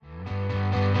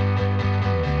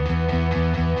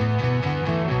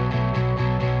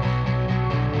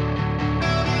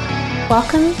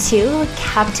Welcome to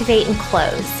Captivate and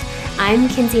Close. I'm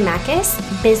Kinsey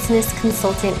Makis, business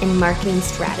consultant and marketing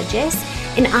strategist,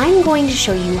 and I'm going to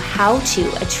show you how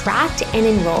to attract and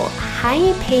enroll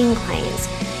high-paying clients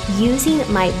using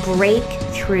my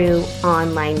breakthrough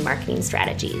online marketing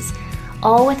strategies,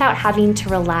 all without having to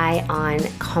rely on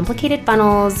complicated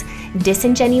funnels,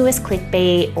 disingenuous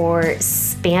clickbait, or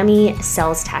spammy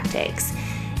sales tactics.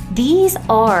 These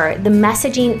are the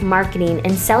messaging, marketing,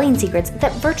 and selling secrets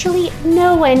that virtually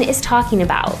no one is talking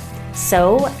about.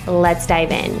 So let's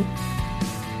dive in.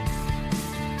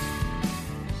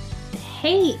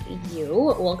 Hey,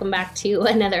 you. Welcome back to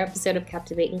another episode of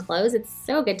Captivate and Close. It's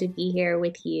so good to be here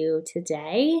with you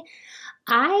today.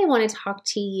 I want to talk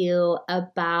to you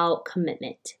about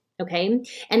commitment. Okay.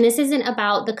 And this isn't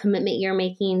about the commitment you're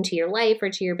making to your life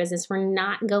or to your business. We're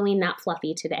not going that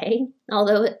fluffy today,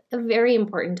 although a very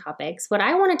important topics. What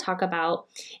I want to talk about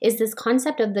is this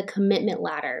concept of the commitment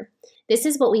ladder. This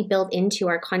is what we build into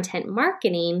our content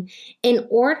marketing in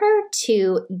order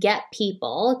to get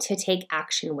people to take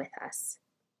action with us.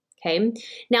 Okay.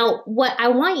 Now, what I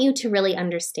want you to really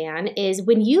understand is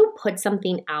when you put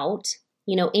something out,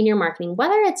 in your marketing,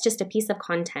 whether it's just a piece of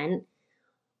content,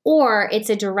 or it's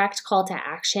a direct call to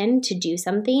action to do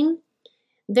something,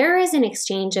 there is an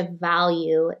exchange of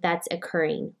value that's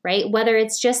occurring, right? Whether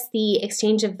it's just the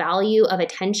exchange of value of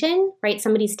attention, right?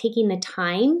 Somebody's taking the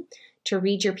time to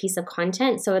read your piece of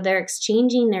content. So they're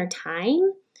exchanging their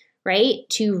time, right?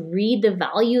 To read the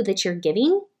value that you're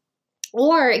giving.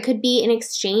 Or it could be an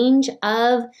exchange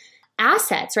of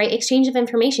assets, right? Exchange of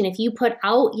information. If you put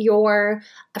out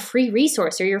a free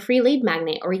resource or your free lead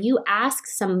magnet, or you ask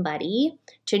somebody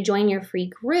to join your free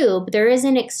group, there is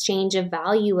an exchange of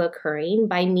value occurring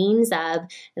by means of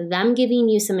them giving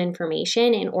you some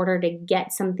information in order to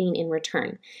get something in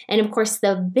return. And of course,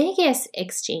 the biggest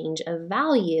exchange of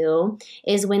value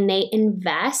is when they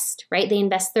invest, right? They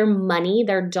invest their money,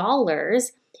 their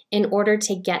dollars, in order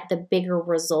to get the bigger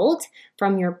result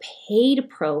from your paid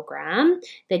program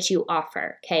that you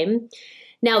offer, okay?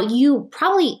 Now, you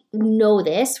probably know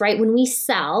this, right? When we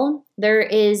sell, there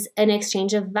is an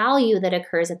exchange of value that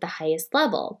occurs at the highest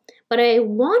level. But I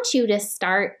want you to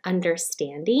start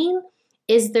understanding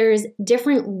is there's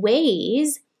different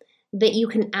ways that you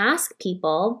can ask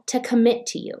people to commit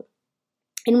to you.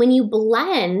 And when you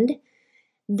blend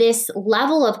this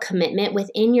level of commitment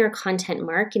within your content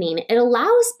marketing, it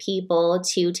allows people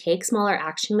to take smaller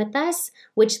action with us,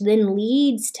 which then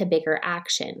leads to bigger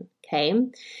action, okay?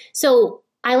 So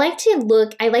I like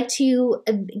to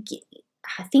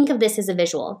think of this as a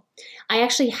visual. I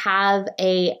actually have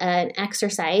an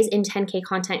exercise in 10K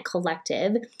Content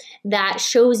Collective that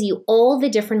shows you all the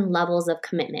different levels of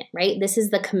commitment, right? This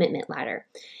is the commitment ladder.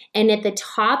 And at the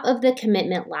top of the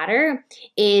commitment ladder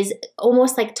is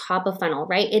almost like top of funnel,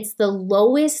 right? It's the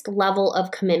lowest level of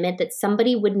commitment that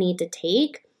somebody would need to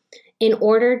take in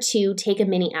order to take a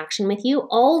mini action with you,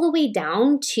 all the way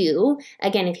down to,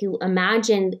 again, if you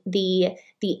imagine the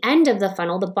end of the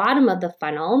funnel, the bottom of the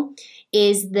funnel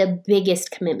is the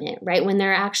biggest commitment, right? When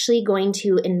they're actually going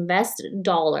to invest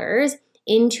dollars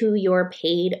into your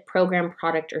paid program,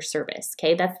 product, or service,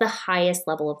 okay? That's the highest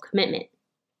level of commitment.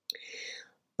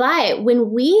 But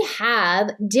when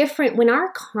when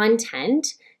our content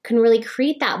can really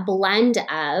create that blend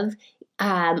of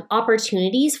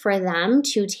opportunities for them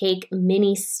to take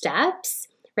many steps,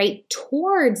 right,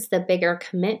 towards the bigger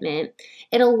commitment,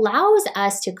 it allows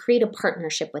us to create a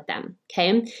partnership with them,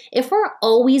 okay? If we're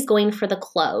always going for the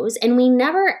close and we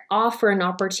never offer an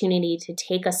opportunity to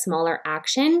take a smaller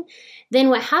action, then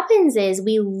what happens is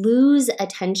we lose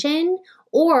attention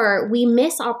or we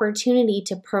miss opportunity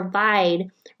to provide,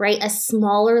 right, a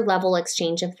smaller level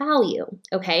exchange of value,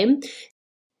 okay?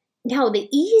 Now, the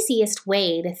easiest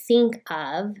way to think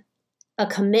of a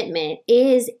commitment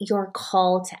is your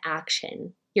call to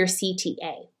action, your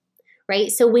CTA,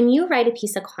 right? So when you write a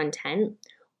piece of content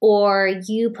or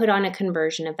you put on a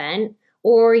conversion event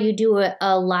or you do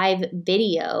a live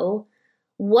video,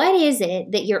 what is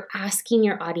it that you're asking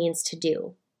your audience to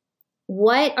do?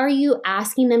 What are you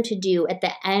asking them to do at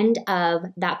the end of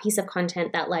that piece of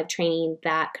content, that live training,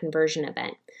 that conversion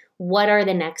event? What are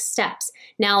the next steps?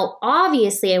 Now,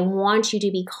 obviously, I want you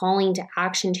to be calling to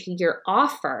action to your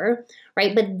offer,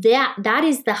 right? But that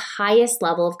is the highest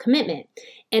level of commitment.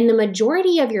 And the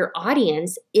majority of your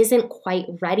audience isn't quite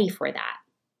ready for that.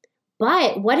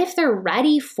 But what if they're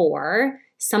ready for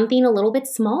something a little bit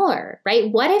smaller,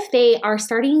 right? What if they are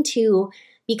starting to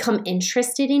become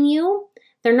interested in you?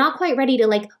 They're not quite ready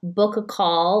to book a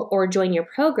call or join your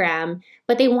program,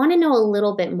 but they want to know a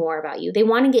little bit more about you. They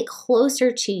want to get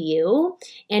closer to you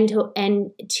and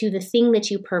to the thing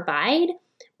that you provide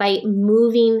by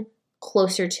moving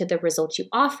closer to the results you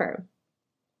offer.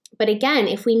 But again,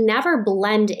 if we never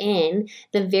blend in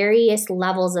the various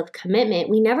levels of commitment,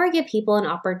 we never give people an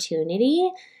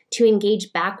opportunity to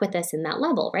engage back with us in that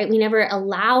level, right? We never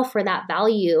allow for that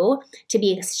value to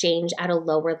be exchanged at a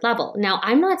lower level. Now,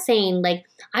 I'm not saying like,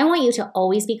 I want you to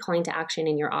always be calling to action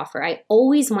in your offer. I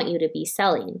always want you to be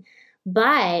selling,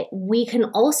 but we can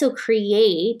also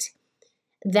create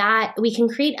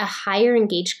a higher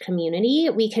engaged community.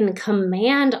 We can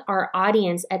command our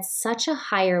audience at such a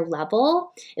higher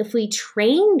level if we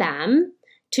train them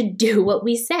to do what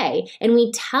we say and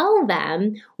we tell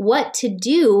them what to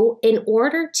do in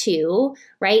order to,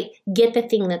 right, get the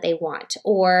thing that they want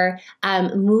or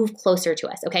move closer to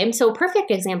us. Okay, so a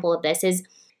perfect example of this is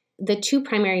the two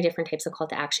primary different types of call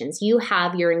to actions. You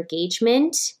have your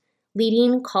engagement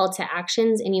leading call to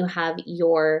actions and you have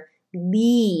your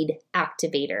lead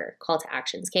activator call to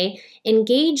actions. Okay.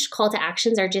 Engaged call to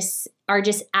actions are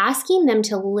just asking them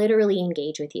to literally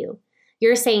engage with you.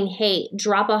 You're saying, hey,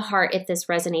 drop a heart if this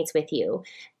resonates with you.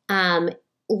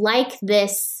 Like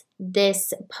this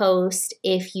post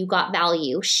if you got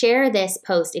value. Share this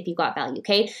post if you got value.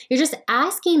 Okay. You're just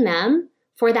asking them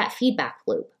for that feedback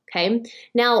loop. Okay.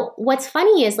 Now, what's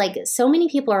funny is like so many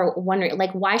people are wondering,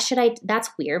 like, that's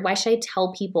weird. Why should I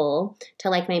tell people to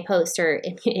like my post or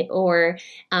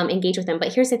engage with them?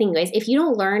 But here's the thing, guys. If you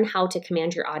don't learn how to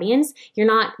command your audience, you're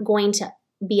not going to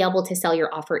be able to sell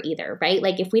your offer either, right?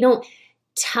 Like if we don't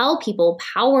tell people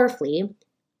powerfully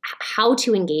how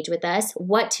to engage with us,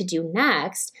 what to do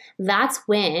next, that's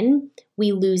when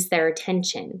we lose their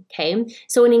attention, okay?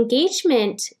 So an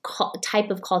engagement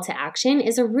type of call to action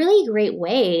is a really great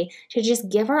way to just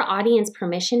give our audience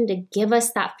permission to give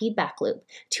us that feedback loop,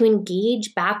 to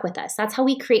engage back with us. That's how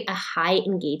we create a high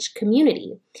engaged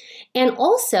community. And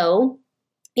also,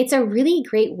 it's a really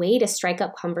great way to strike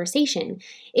up conversation.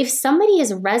 If somebody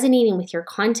is resonating with your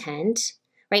content,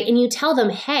 right, and you tell them,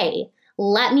 hey,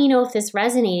 let me know if this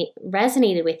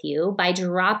resonated with you by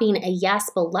dropping a yes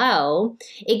below.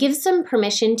 It gives them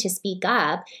permission to speak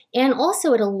up, and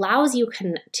also it allows you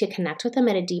to connect with them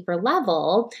at a deeper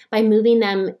level by moving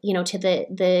them, to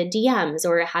the DMs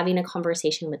or having a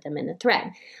conversation with them in the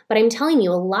thread. But I'm telling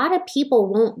you, a lot of people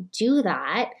won't do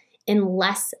that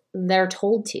unless they're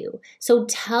told to. So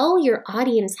tell your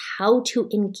audience how to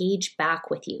engage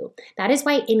back with you. That is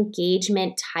why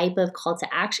engagement type of call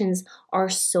to actions are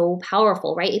so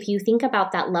powerful, right? If you think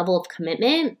about that level of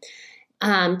commitment,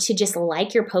 to just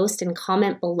like your post and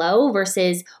comment below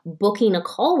versus booking a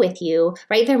call with you,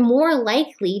 right? They're more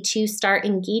likely to start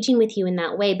engaging with you in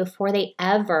that way before they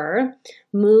ever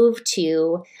move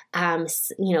to,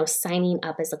 signing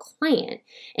up as a client.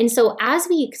 And so as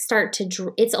we start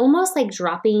to, it's almost like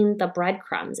dropping the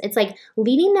breadcrumbs. It's like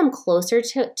leading them closer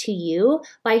to you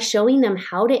by showing them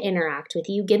how to interact with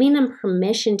you, giving them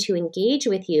permission to engage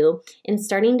with you, and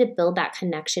starting to build that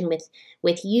connection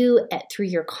with you through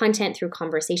your content, through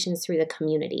conversations, through the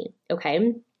community.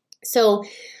 Okay. So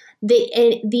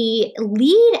the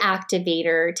lead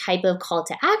activator type of call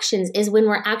to actions is when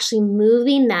we're actually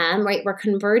moving them, right? We're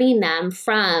converting them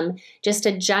from just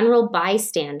a general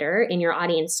bystander in your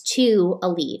audience to a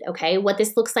lead. Okay. What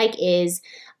this looks like is,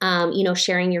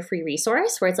 sharing your free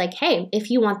resource where it's like, hey, if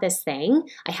you want this thing,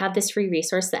 I have this free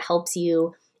resource that helps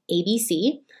you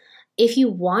ABC. If you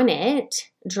want it,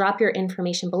 drop your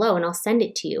information below and I'll send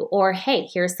it to you. Or, hey,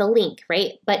 here's the link,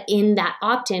 right? But in that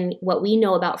opt-in, what we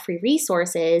know about free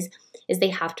resources is they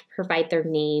have to provide their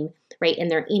name, right, and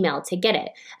their email to get it.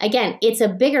 Again, it's a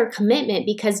bigger commitment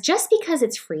because just because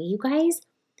it's free, you guys,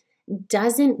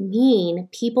 doesn't mean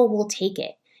people will take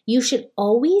it. You should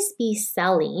always be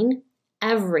selling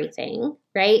everything,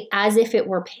 right, as if it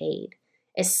were paid,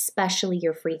 especially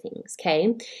your free things,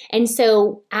 okay? And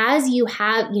so as you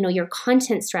have, your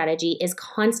content strategy is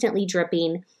constantly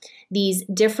dripping these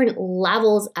different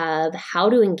levels of how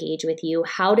to engage with you,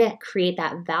 how to create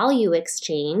that value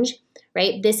exchange,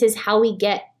 right? This is how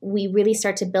we really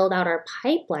start to build out our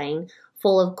pipeline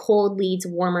full of cold leads,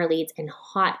 warmer leads, and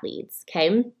hot leads,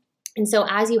 okay? And so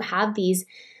as you have these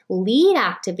lead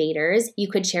activators, you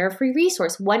could share a free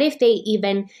resource. What if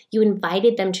you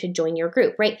invited them to join your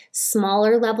group, right?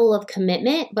 Smaller level of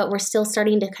commitment, but we're still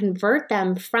starting to convert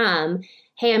them from,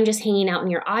 hey, I'm just hanging out in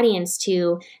your audience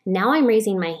to now I'm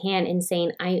raising my hand and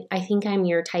saying, I think I'm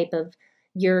your type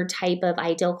of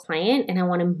ideal client and I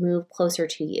want to move closer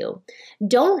to you.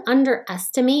 Don't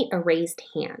underestimate a raised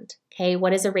hand, okay?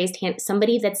 What is a raised hand?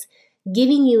 Somebody that's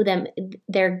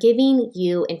they're giving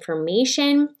you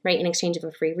information, right, in exchange of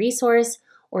a free resource,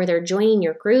 or they're joining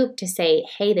your group to say,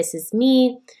 hey, this is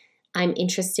me. I'm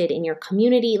interested in your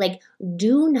community. Like,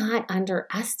 do not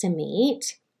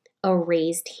underestimate a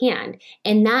raised hand.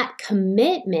 And that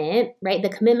commitment, right, the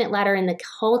commitment letter and the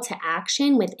call to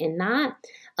action within that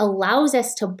allows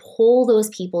us to pull those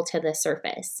people to the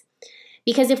surface.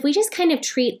 Because if we just kind of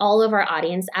treat all of our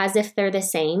audience as if they're the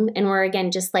same, and we're again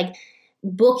just like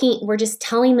we're just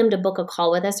telling them to book a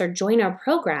call with us or join our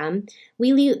program,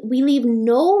 we leave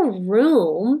no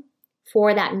room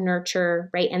for that nurture,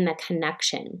 right, and the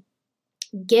connection.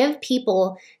 Give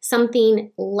people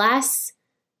something less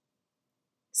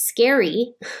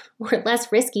scary or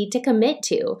less risky to commit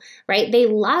to, right? They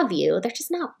love you. They're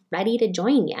just not ready to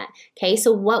join yet. Okay.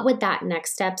 So what would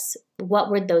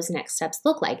those next steps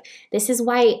look like? This is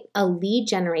why a lead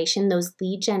generation, those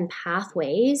lead gen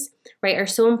pathways, right, are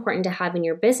so important to have in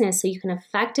your business so you can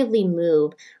effectively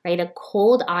move, right, a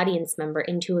cold audience member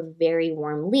into a very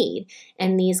warm lead.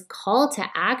 And these call to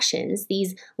actions,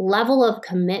 these level of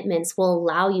commitments will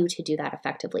allow you to do that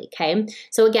effectively. Okay.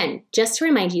 So again, just to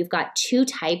remind you, you've got two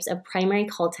types of primary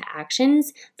call to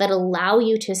actions that allow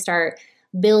you to start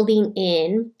building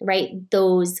in, right,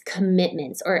 those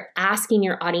commitments or asking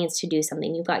your audience to do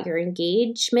something. You've got your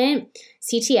engagement,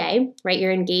 CTA, right,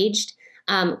 your engaged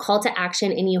call to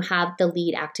action, and you have the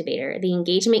lead activator. The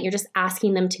engagement, you're just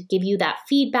asking them to give you that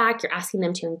feedback. You're asking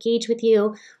them to engage with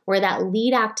you. Or that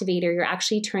lead activator, you're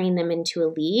actually turning them into a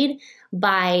lead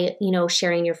by,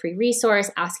 sharing your free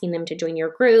resource, asking them to join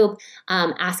your group,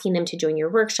 asking them to join your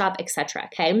workshop, etc.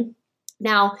 Okay.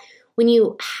 Now, when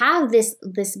you have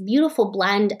this beautiful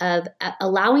blend of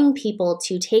allowing people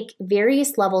to take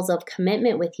various levels of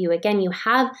commitment with you, again, you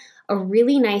have a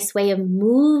really nice way of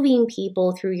moving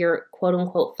people through your quote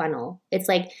unquote funnel. It's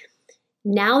like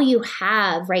now you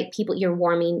have, right, people, you're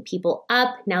warming people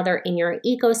up. Now they're in your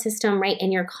ecosystem, right?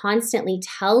 And you're constantly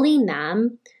telling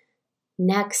them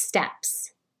next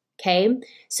steps. Okay.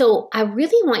 So I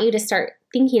really want you to start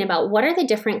thinking about what are the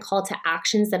different call to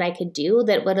actions that I could do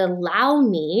that would allow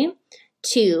me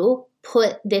to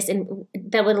put this in,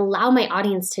 that would allow my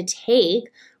audience to take,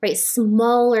 right,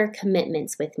 smaller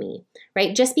commitments with me,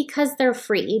 right? Just because they're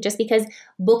free, just because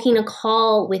booking a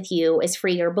call with you is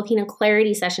free or booking a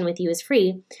clarity session with you is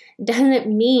free, doesn't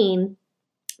mean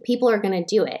people are going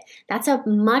to do it. That's a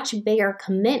much bigger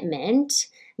commitment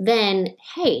than,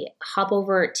 hey, hop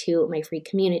over to my free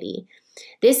community.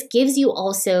 This gives you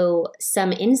also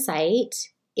some insight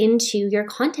into your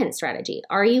content strategy.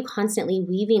 Are you constantly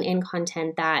weaving in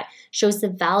content that shows the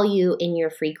value in your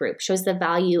free group, shows the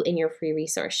value in your free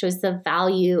resource, shows the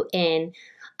value in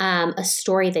a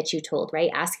story that you told,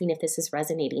 right? Asking if this is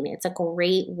resonating. It's a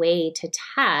great way to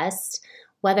test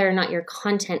whether or not your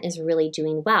content is really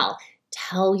doing well.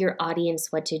 Tell your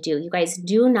audience what to do. You guys,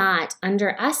 do not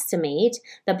underestimate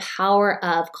the power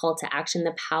of call to action,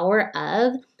 the power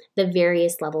of the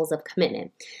various levels of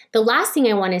commitment. The last thing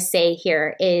I want to say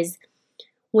here is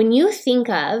when you think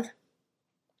of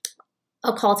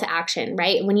a call to action,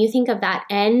 right? When you think of that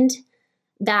end,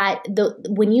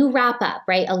 when you wrap up,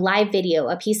 right, a live video,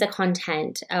 a piece of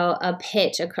content, a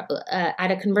pitch,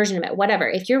 at a conversion event, whatever,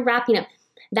 if you're wrapping up,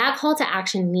 that call to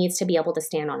action needs to be able to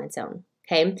stand on its own.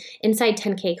 Okay. Inside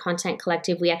 10K Content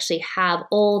Collective, we actually have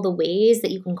all the ways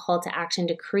that you can call to action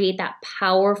to create that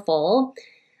powerful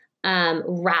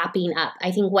wrapping up.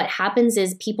 I think what happens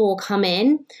is people will come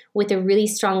in with a really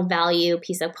strong value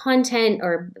piece of content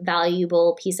or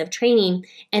valuable piece of training.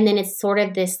 And then it's sort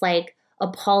of this like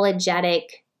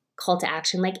apologetic call to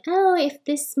action, like, oh, if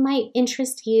this might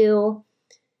interest you,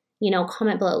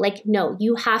 comment below. Like, no,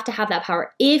 you have to have that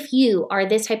power. If you are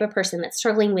this type of person that's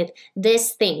struggling with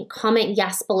this thing, comment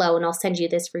yes below and I'll send you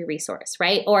this free resource,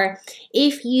 right? Or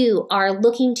if you are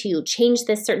looking to change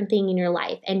this certain thing in your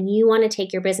life and you want to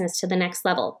take your business to the next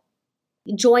level,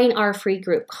 join our free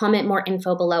group, comment more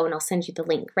info below and I'll send you the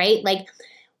link, right? Like,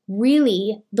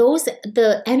 really,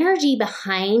 the energy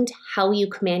behind how you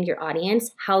command your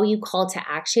audience, how you call to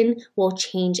action will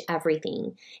change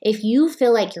everything. If you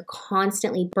feel like you're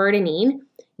constantly burdening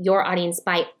your audience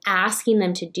by asking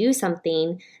them to do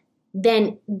something,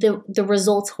 then the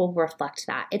results will reflect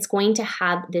that. It's going to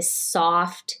have this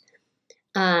soft,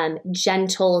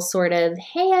 gentle sort of,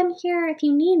 hey, I'm here if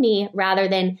you need me, rather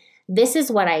than this is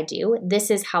what I do.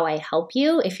 This is how I help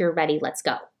you. If you're ready, let's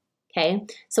go. Okay,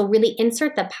 so really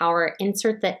insert the power,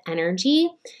 insert the energy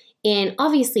in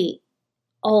obviously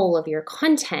all of your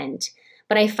content.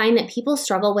 But I find that people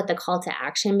struggle with the call to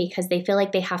action because they feel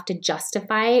like they have to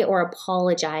justify or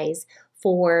apologize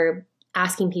for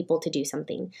asking people to do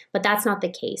something. But that's not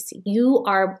the case.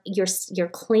 You're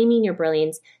claiming your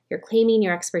brilliance, you're claiming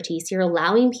your expertise, you're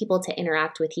allowing people to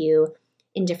interact with you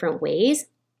in different ways.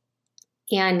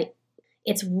 And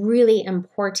it's really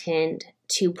important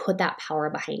to put that power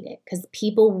behind it, because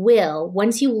people will,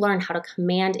 once you learn how to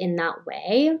command in that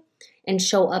way and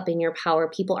show up in your power,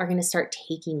 people are going to start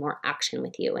taking more action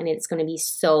with you, and it's going to be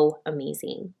so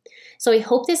amazing. So I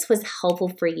hope this was helpful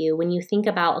for you when you think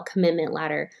about a commitment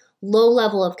ladder. Low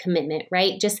level of commitment,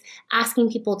 right? Just asking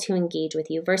people to engage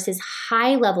with you versus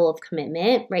high level of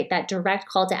commitment, right? That direct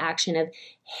call to action of,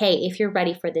 hey, if you're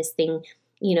ready for this thing,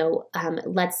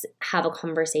 let's have a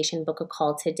conversation, book a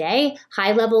call today.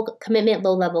 High level commitment,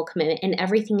 low level commitment, and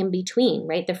everything in between,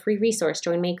 right? The free resource,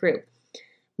 join my group.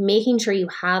 Making sure you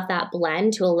have that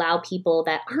blend to allow people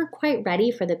that aren't quite ready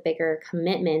for the bigger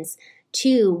commitments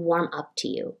to warm up to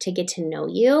you, to get to know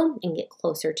you and get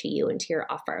closer to you and to your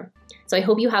offer. So I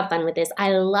hope you have fun with this.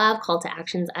 I love call to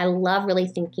actions. I love really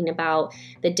thinking about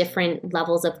the different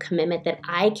levels of commitment that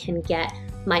I can get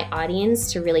my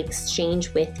audience to really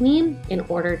exchange with me in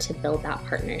order to build that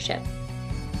partnership.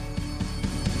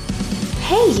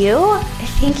 Hey you!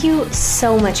 Thank you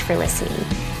so much for listening.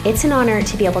 It's an honor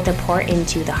to be able to pour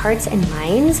into the hearts and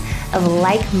minds of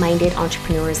like-minded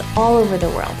entrepreneurs all over the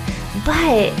world.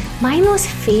 But my most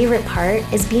favorite part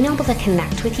is being able to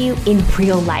connect with you in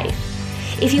real life.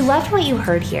 If you loved what you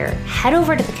heard here, head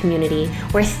over to the community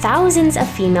where thousands of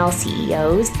female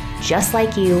CEOs just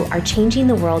like you are changing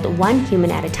the world one human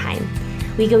at a time.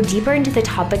 We go deeper into the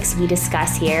topics we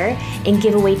discuss here and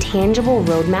give away tangible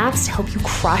roadmaps to help you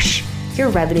crush your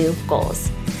revenue goals.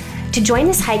 To join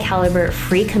this high caliber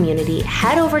free community,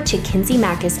 head over to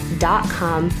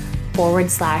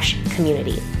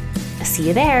kinseymakis.com/community. See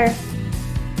you there.